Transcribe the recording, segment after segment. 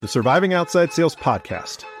the Surviving Outside Sales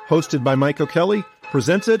podcast, hosted by Mike O'Kelly,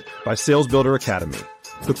 presented by Sales Builder Academy.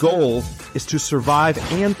 The goal is to survive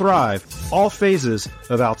and thrive all phases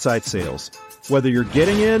of outside sales, whether you're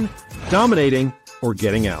getting in, dominating, or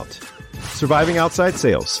getting out. Surviving Outside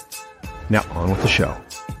Sales. Now on with the show.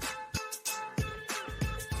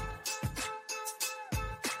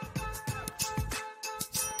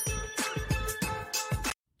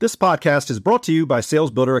 This podcast is brought to you by Sales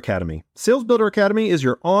Builder Academy. Sales Builder Academy is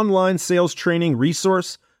your online sales training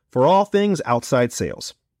resource for all things outside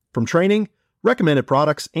sales. From training, recommended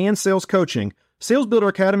products, and sales coaching, Sales Builder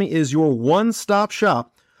Academy is your one-stop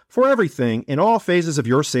shop for everything in all phases of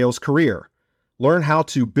your sales career. Learn how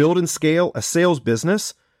to build and scale a sales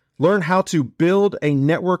business. Learn how to build a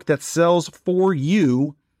network that sells for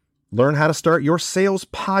you. Learn how to start your sales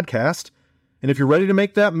podcast. And if you're ready to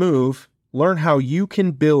make that move, learn how you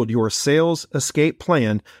can build your sales escape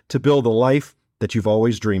plan to build the life that you've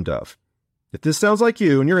always dreamed of. If this sounds like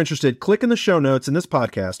you and you're interested, click in the show notes in this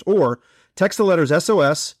podcast or text the letters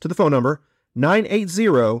SOS to the phone number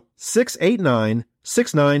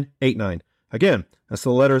 980-689-6989. Again, that's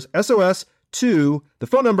the letters SOS to the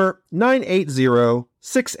phone number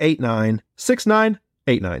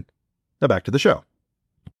 980-689-6989. Now back to the show.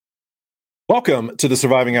 Welcome to the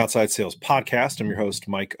Surviving Outside Sales podcast. I'm your host,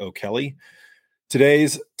 Mike O'Kelly.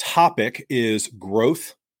 Today's topic is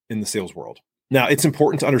growth in the sales world. Now, it's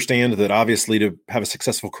important to understand that obviously to have a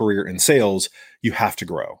successful career in sales, you have to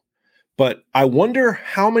grow. But I wonder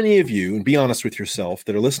how many of you, and be honest with yourself,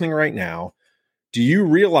 that are listening right now, do you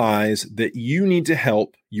realize that you need to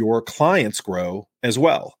help your clients grow as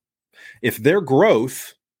well? If their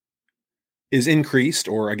growth is increased,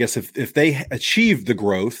 or I guess if they achieve the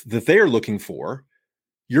growth that they are looking for,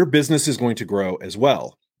 your business is going to grow as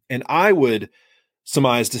well. And I would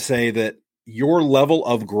surmise to say that your level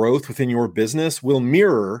of growth within your business will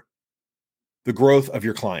mirror the growth of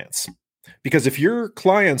your clients. Because if your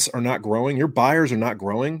clients are not growing, your buyers are not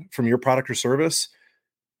growing from your product or service,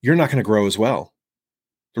 you're not going to grow as well.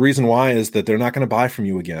 The reason why is that they're not going to buy from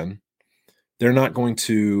you again. They're not going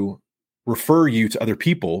to refer you to other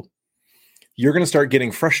people. You're going to start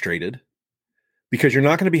getting frustrated because you're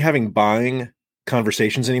not going to be having buying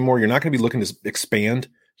conversations anymore. You're not going to be looking to expand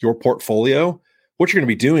your portfolio. What you're going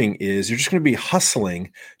to be doing is you're just going to be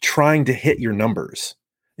hustling, trying to hit your numbers.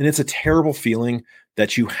 And it's a terrible feeling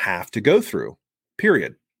that you have to go through,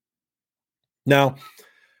 period. Now,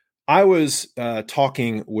 I was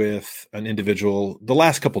talking with an individual the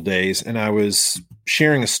last couple of days, and I was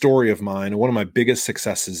sharing a story of mine, one of my biggest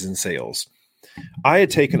successes in sales. I had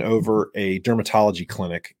taken over a dermatology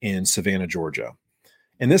clinic in Savannah, Georgia.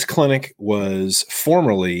 And this clinic was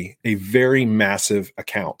formerly a very massive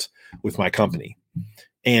account with my company.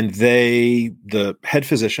 And the head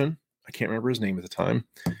physician, I can't remember his name at the time,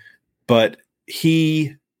 but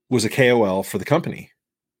he was a KOL for the company.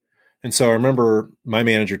 And so I remember my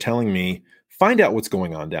manager telling me, find out what's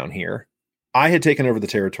going on down here. I had taken over the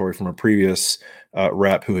territory from a previous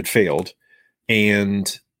rep who had failed.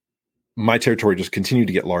 And my territory just continued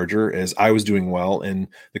to get larger as I was doing well, and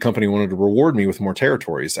the company wanted to reward me with more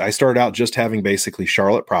territories. I started out just having basically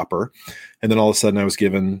Charlotte proper, and then all of a sudden I was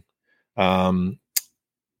given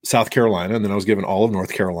South Carolina, and then I was given all of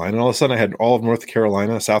North Carolina, and all of a sudden I had all of North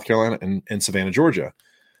Carolina, South Carolina, and Savannah, Georgia.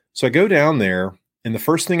 So I go down there, and the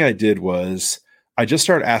first thing I did was I just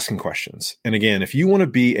started asking questions. And again, if you want to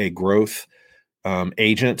be a growth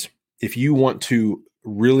agent, if you want to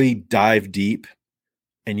really dive deep,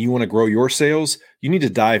 and you want to grow your sales, you need to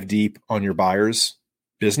dive deep on your buyer's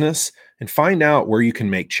business and find out where you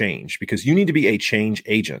can make change, because you need to be a change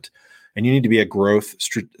agent and you need to be a growth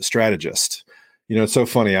strategist. You know, it's so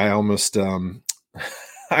funny. I almost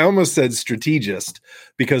said strategist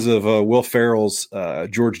because of Will Ferrell's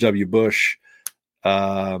George W. Bush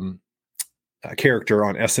character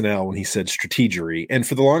on SNL when he said strategery. And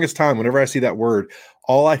for the longest time, whenever I see that word,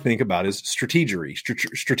 all I think about is strategery,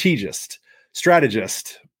 strategist.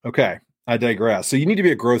 Okay, I digress. So you need to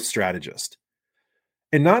be a growth strategist,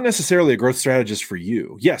 and not necessarily a growth strategist for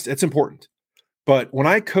you. Yes, it's important. But when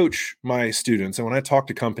I coach my students and when I talk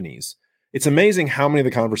to companies, it's amazing how many of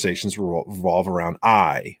the conversations revolve around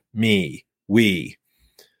I, me, we.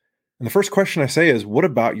 And the first question I say is, what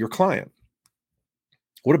about your client?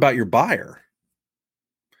 What about your buyer?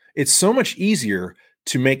 It's so much easier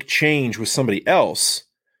to make change with somebody else,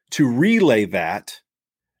 to relay that,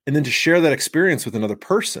 and then to share that experience with another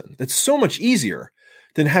person. It's so much easier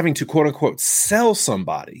than having to, quote unquote, sell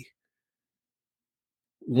somebody.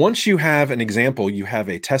 Once you have an example, you have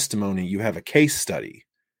a testimony, you have a case study.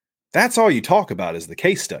 That's all you talk about is the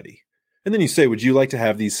case study. And then you say, would you like to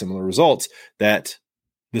have these similar results that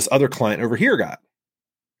this other client over here got.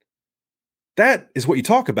 That is what you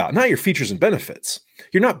talk about, not your features and benefits.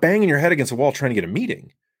 You're not banging your head against a wall trying to get a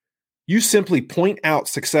meeting. You simply point out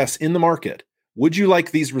success in the market. Would you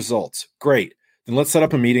like these results? Great. Then let's set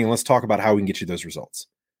up a meeting and let's talk about how we can get you those results.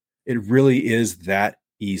 It really is that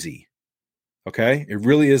easy. Okay? It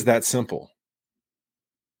really is that simple.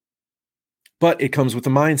 But it comes with the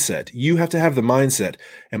mindset. You have to have the mindset.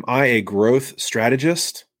 Am I a growth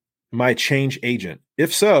strategist? Am I a change agent?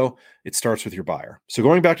 If so, it starts with your buyer. So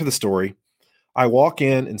going back to the story, I walk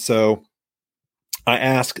in, and so I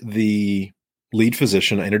ask the lead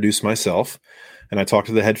physician, I introduce myself, and I talk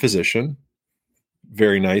to the head physician.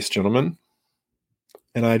 Very nice gentleman.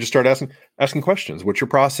 And I just start asking questions. What's your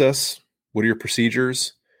process? What are your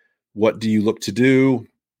procedures? What do you look to do?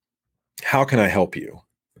 How can I help you?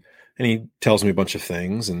 And he tells me a bunch of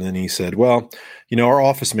things. And then he said, well, our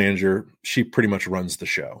office manager, she pretty much runs the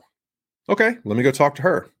show. Okay, let me go talk to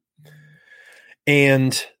her.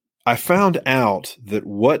 And I found out that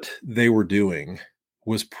what they were doing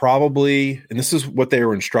was probably, and this is what they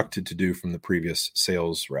were instructed to do from the previous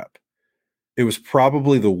sales rep, it was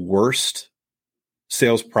probably the worst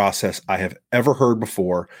sales process I have ever heard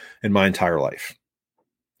before in my entire life.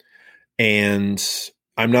 And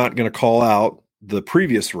I'm not going to call out the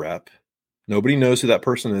previous rep. Nobody knows who that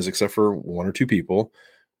person is except for one or two people.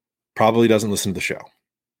 Probably doesn't listen to the show.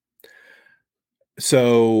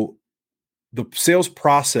 So the sales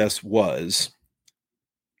process was,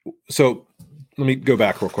 so let me go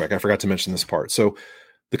back real quick. I forgot to mention this part. So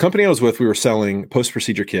the company I was with, we were selling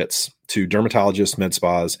post-procedure kits to dermatologists, med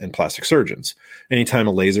spas, and plastic surgeons. Anytime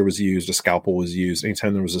a laser was used, a scalpel was used,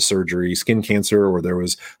 anytime there was a surgery, skin cancer, or there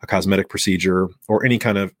was a cosmetic procedure, or any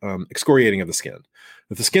kind of excoriating of the skin.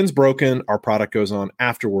 If the skin's broken, our product goes on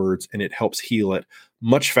afterwards, and it helps heal it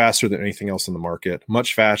much faster than anything else in the market,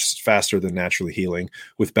 much faster than naturally healing,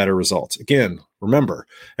 with better results. Again, remember,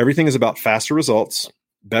 everything is about faster results,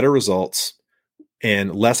 better results,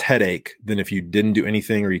 and less headache than if you didn't do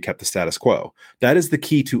anything or you kept the status quo. That is the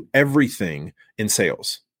key to everything in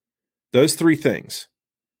sales. Those three things.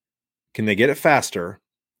 Can they get it faster,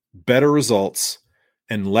 better results,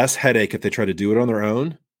 and less headache if they try to do it on their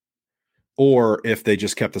own, or if they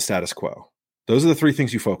just kept the status quo? Those are the three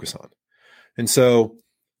things you focus on. And so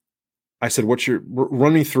I said,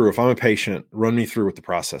 run me through, if I'm a patient, run me through what the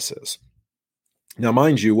process is. Now,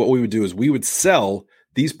 mind you, what we would do is we would sell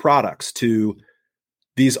these products to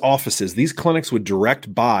these offices. These clinics would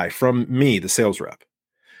direct buy from me, the sales rep.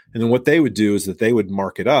 And then what they would do is that they would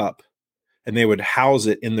mark it up and they would house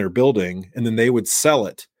it in their building, and then they would sell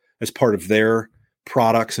it as part of their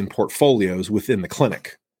products and portfolios within the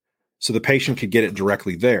clinic. So the patient could get it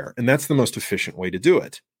directly there. And that's the most efficient way to do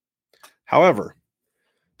it. However,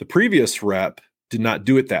 the previous rep did not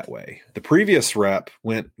do it that way. The previous rep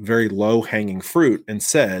went very low-hanging fruit and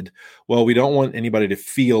said, well, we don't want anybody to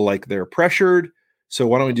feel like they're pressured. So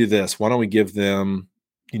why don't we do this? Why don't we give them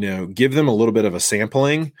a little bit of a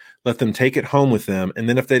sampling, let them take it home with them. And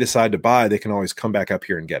then if they decide to buy, they can always come back up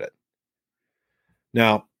here and get it.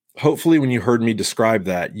 Now, hopefully when you heard me describe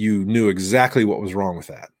that, you knew exactly what was wrong with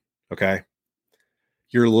that. Okay.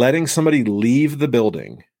 You're letting somebody leave the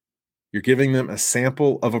building. You're giving them a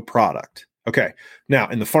sample of a product. Okay. Now,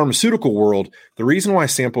 in the pharmaceutical world, the reason why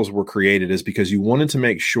samples were created is because you wanted to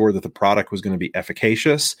make sure that the product was going to be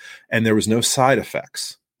efficacious and there was no side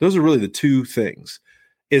effects. Those are really the two things.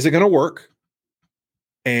 Is it going to work?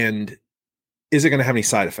 And is it going to have any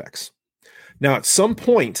side effects? Now, at some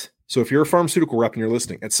point, so if you're a pharmaceutical rep and you're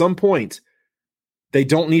listening, at some point, they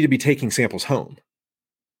don't need to be taking samples home.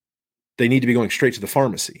 They need to be going straight to the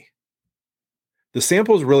pharmacy. The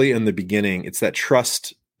sample is really in the beginning. It's that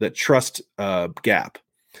trust gap.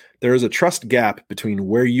 There is a trust gap between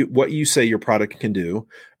what you say your product can do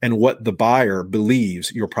and what the buyer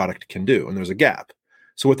believes your product can do. And there's a gap.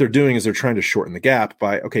 So what they're doing is they're trying to shorten the gap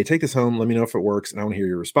by, okay, take this home. Let me know if it works. And I want to hear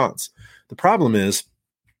your response. The problem is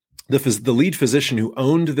the lead physician who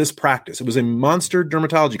owned this practice. It was a monster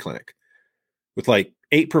dermatology clinic with like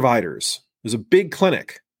 8 providers. It was a big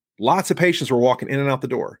clinic. Lots of patients were walking in and out the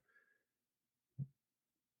door.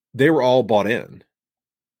 They were all bought in.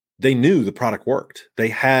 They knew the product worked. They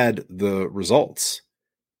had the results.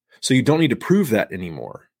 So you don't need to prove that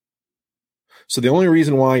anymore. So the only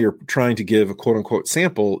reason why you're trying to give a quote unquote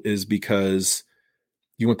sample is because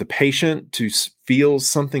you want the patient to feel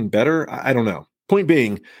something better. I don't know. Point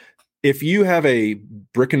being, if you have a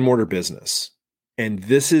brick and mortar business, and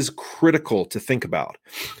this is critical to think about,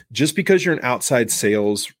 just because you're an outside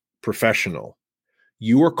sales professional,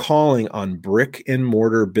 you are calling on brick and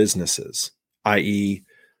mortar businesses, i.e.,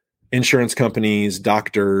 insurance companies,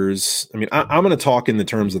 doctors. I mean, I'm going to talk in the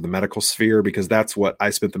terms of the medical sphere because that's what I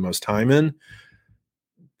spent the most time in.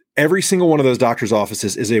 Every single one of those doctors'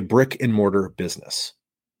 offices is a brick and mortar business.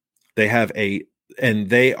 And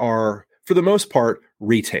they are, for the most part,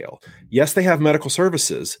 retail. Yes, they have medical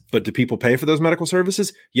services, but do people pay for those medical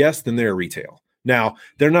services? Yes, then they're retail. Now,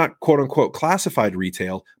 they're not quote unquote classified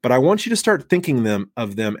retail, but I want you to start thinking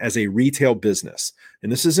of them as a retail business.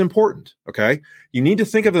 And this is important, okay? You need to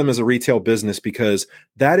think of them as a retail business because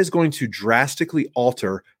that is going to drastically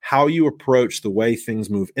alter how you approach the way things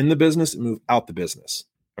move in the business and move out the business,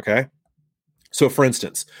 okay? So for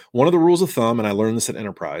instance, one of the rules of thumb, and I learned this at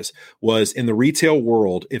Enterprise, was in the retail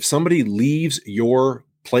world, if somebody leaves your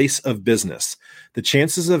place of business, the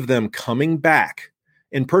chances of them coming back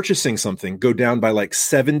and purchasing something go down by like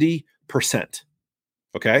 70%.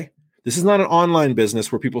 Okay? This is not an online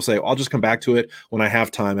business where people say, I'll just come back to it when I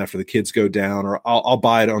have time after the kids go down, or I'll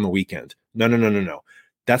buy it on the weekend. No.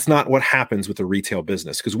 That's not what happens with a retail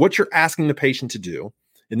business, because what you're asking the patient to do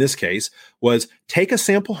in this case was take a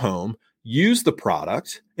sample home, use the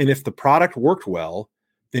product, and if the product worked well,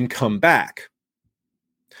 then come back.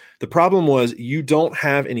 The problem was you don't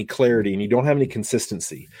have any clarity and you don't have any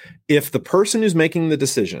consistency. If the person who's making the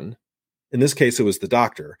decision, in this case it was the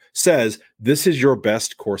doctor, says this is your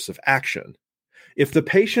best course of action, if the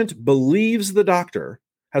patient believes the doctor,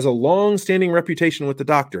 has a long-standing reputation with the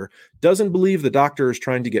doctor, doesn't believe the doctor is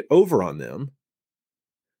trying to get over on them,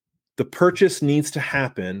 the purchase needs to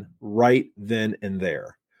happen right then and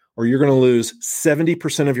there, or you're going to lose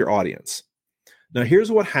 70% of your audience. Now,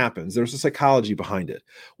 here's what happens. There's a psychology behind it.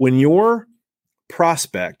 When your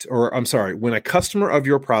prospect, when a customer of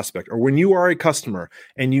your prospect, or when you are a customer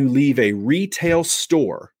and you leave a retail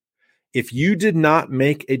store, if you did not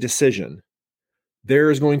make a decision,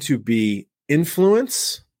 there is going to be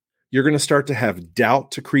influence. You're going to start to have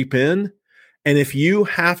doubt to creep in. And if you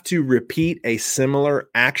have to repeat a similar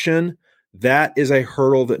action, that is a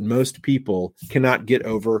hurdle that most people cannot get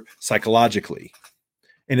over psychologically.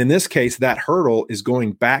 And in this case, that hurdle is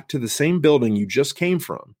going back to the same building you just came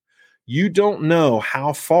from. You don't know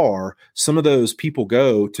how far some of those people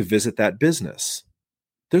go to visit that business.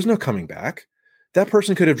 There's no coming back. That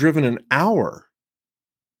person could have driven an hour.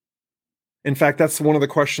 In fact, that's one of the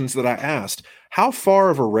questions that I asked. How far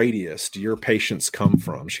of a radius do your patients come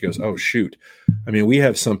from? She goes, oh, shoot. I mean, we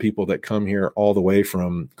have some people that come here all the way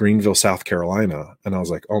from Greenville, South Carolina. And I was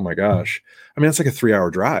like, oh my gosh. I mean, it's like a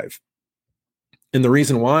 3-hour drive. And the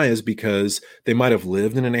reason why is because they might have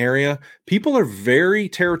lived in an area. People are very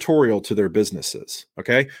territorial to their businesses,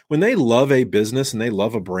 okay? When they love a business and they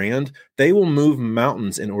love a brand, they will move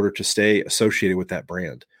mountains in order to stay associated with that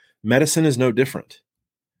brand. Medicine is no different.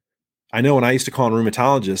 I know when I used to call on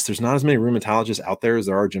rheumatologists, there's not as many rheumatologists out there as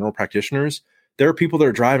there are general practitioners. There are people that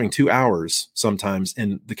are driving 2 hours sometimes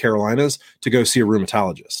in the Carolinas to go see a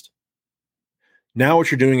rheumatologist. Now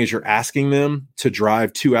what you're doing is you're asking them to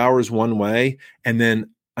drive 2 hours one way and then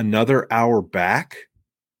another hour back,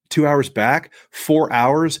 2 hours back, 4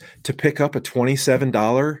 hours to pick up a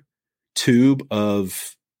 $27 tube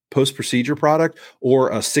of post-procedure product or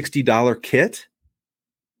a $60 kit.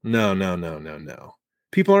 No.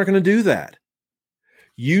 People aren't going to do that.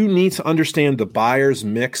 You need to understand the buyer's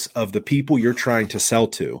mix of the people you're trying to sell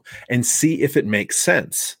to and see if it makes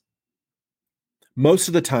sense. Most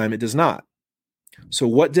of the time, it does not. So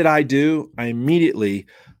what did I do? I immediately,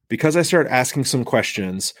 because I started asking some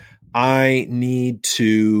questions, I need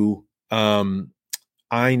to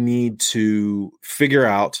figure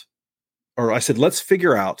out, or I said, let's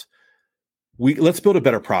build a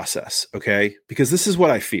better process, okay? Because this is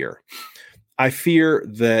what I fear. I fear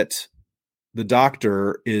that the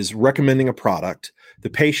doctor is recommending a product. The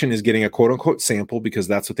patient is getting a quote unquote sample because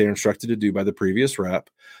that's what they're instructed to do by the previous rep.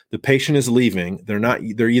 The patient is leaving. They're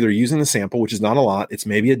either using the sample, which is not a lot. It's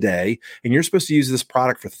maybe a day. And you're supposed to use this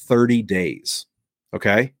product for 30 days.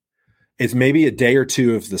 Okay. It's maybe a day or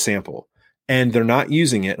two of the sample and they're not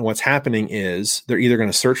using it. And what's happening is they're either going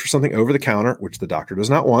to search for something over the counter, which the doctor does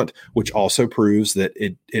not want, which also proves that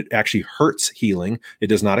it actually hurts healing. It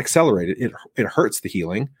does not accelerate it. It hurts the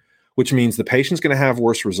healing, which means the patient's going to have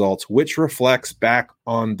worse results, which reflects back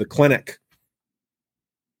on the clinic.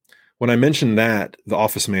 When I mentioned that, the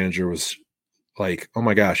office manager was like, oh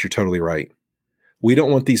my gosh, you're totally right. We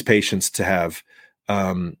don't want these patients to have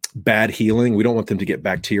bad healing. We don't want them to get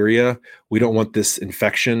bacteria. We don't want this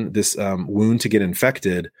infection, this wound to get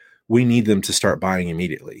infected. We need them to start buying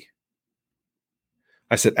immediately.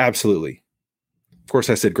 I said, absolutely. Of course,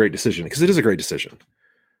 I said, great decision, because it is a great decision.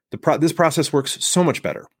 This process works so much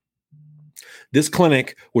better. This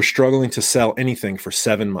clinic was struggling to sell anything for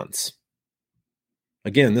 7 months.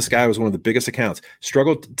 Again, this guy was one of the biggest accounts,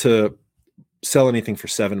 struggled to sell anything for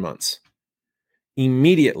 7 months.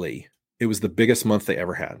 Immediately, it was the biggest month they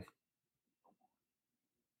ever had.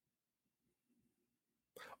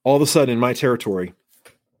 All of a sudden in my territory,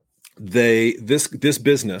 this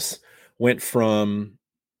business went from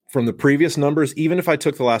the previous numbers, even if I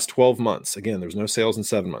took the last 12 months, again, there was no sales in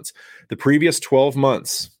 7 months. The previous 12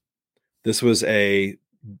 months, this was a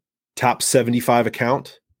top 75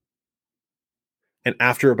 account. And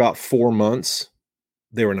after about 4 months,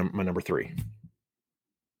 they were my number 3.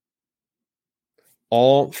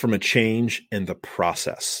 All from a change in the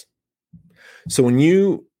process. So when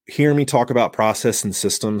you hear me talk about process and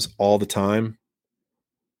systems all the time,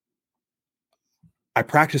 I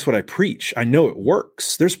practice what I preach. I know it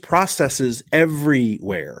works. There's processes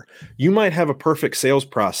everywhere. You might have a perfect sales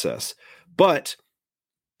process, but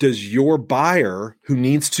does your buyer who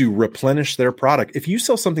needs to replenish their product, if you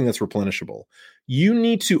sell something that's replenishable, you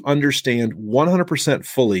need to understand 100%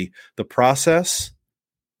 fully the process,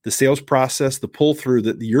 the sales process, the pull through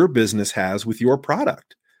that your business has with your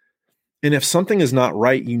product. And if something is not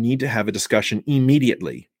right, you need to have a discussion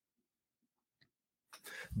immediately.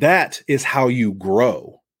 That is how you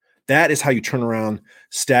grow. That is how you turn around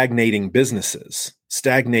stagnating businesses,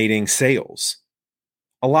 stagnating sales.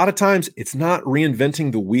 A lot of times it's not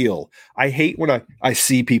reinventing the wheel. I hate when I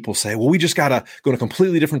see people say, well, we just got to go in a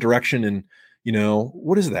completely different direction. And,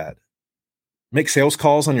 what is that? Make sales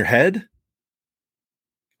calls on your head?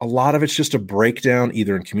 A lot of it's just a breakdown,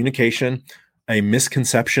 either in communication, a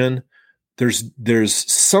misconception.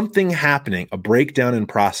 There's something happening, a breakdown in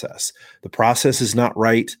process. The process is not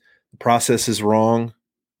right. The process is wrong.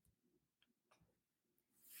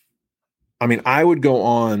 I mean, I would go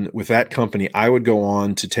on with that company. I would go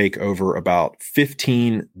on to take over about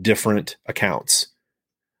 15 different accounts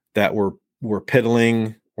that were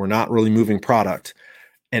piddling or not really moving product.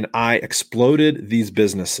 And I exploded these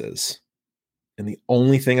businesses. And the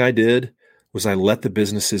only thing I did was I let the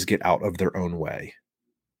businesses get out of their own way.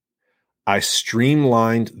 I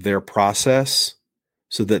streamlined their process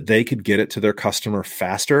so that they could get it to their customer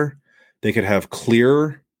faster. They could have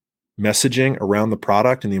clearer messaging around the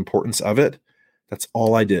product and the importance of it. That's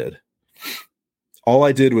all I did. All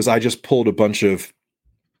I did was I just pulled a bunch of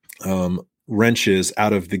wrenches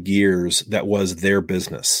out of the gears that was their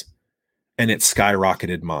business, and it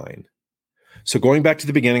skyrocketed mine. So going back to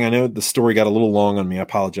the beginning, I know the story got a little long on me. I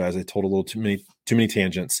apologize. I told a little too many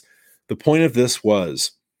tangents. The point of this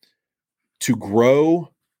was to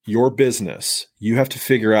grow your business. You have to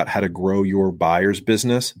figure out how to grow your buyer's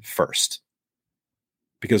business first.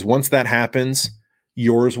 Because once that happens,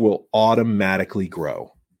 yours will automatically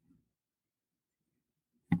grow.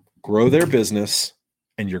 Grow their business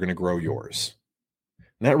and you're going to grow yours.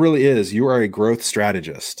 And that really is, you are a growth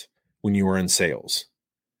strategist when you are in sales.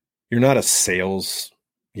 You're not a sales,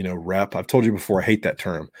 rep. I've told you before, I hate that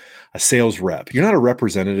term. A sales rep. You're not a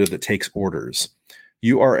representative that takes orders.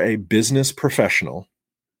 You are a business professional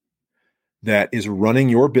that is running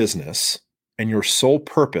your business, and your sole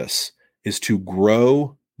purpose is to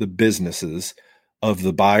grow the businesses of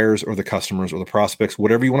the buyers or the customers or the prospects,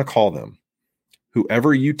 whatever you want to call them.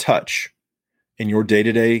 Whoever you touch in your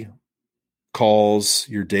day-to-day calls,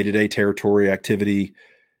 your day-to-day territory activity,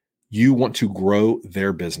 you want to grow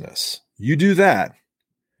their business. You do that,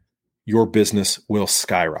 your business will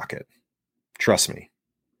skyrocket. Trust me.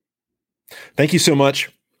 Thank you so much.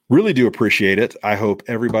 Really do appreciate it. I hope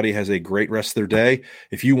everybody has a great rest of their day.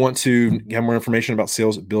 If you want to have more information about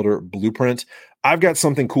Sales Builder Blueprint, I've got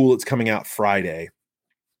something cool that's coming out Friday.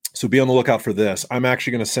 So be on the lookout for this. I'm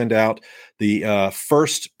actually going to send out the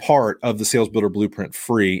first part of the Sales Builder Blueprint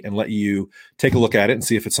free and let you take a look at it and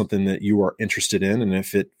see if it's something that you are interested in and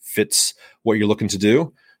if it fits what you're looking to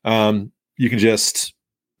do. You can just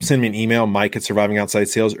send me an email, Mike at Surviving Outside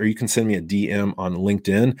Sales, or you can send me a DM on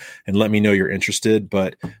LinkedIn and let me know you're interested.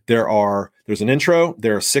 But there's an intro.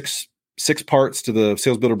 There are six parts to the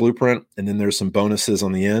Sales Builder Blueprint, and then there's some bonuses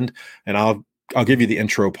on the end. And I'll give you the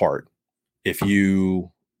intro part. If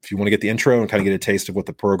you want to get the intro and kind of get a taste of what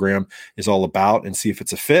the program is all about and see if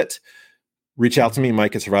it's a fit, reach out to me,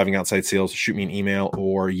 Mike at Surviving Outside Sales. Shoot me an email,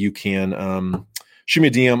 or you can shoot me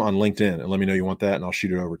a DM on LinkedIn and let me know you want that, and I'll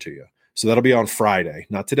shoot it over to you. So that'll be on Friday,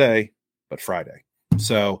 not today, but Friday.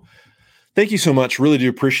 So thank you so much. Really do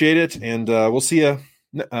appreciate it. And we'll see you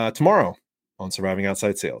tomorrow on Surviving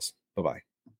Outside Sales. Bye-bye.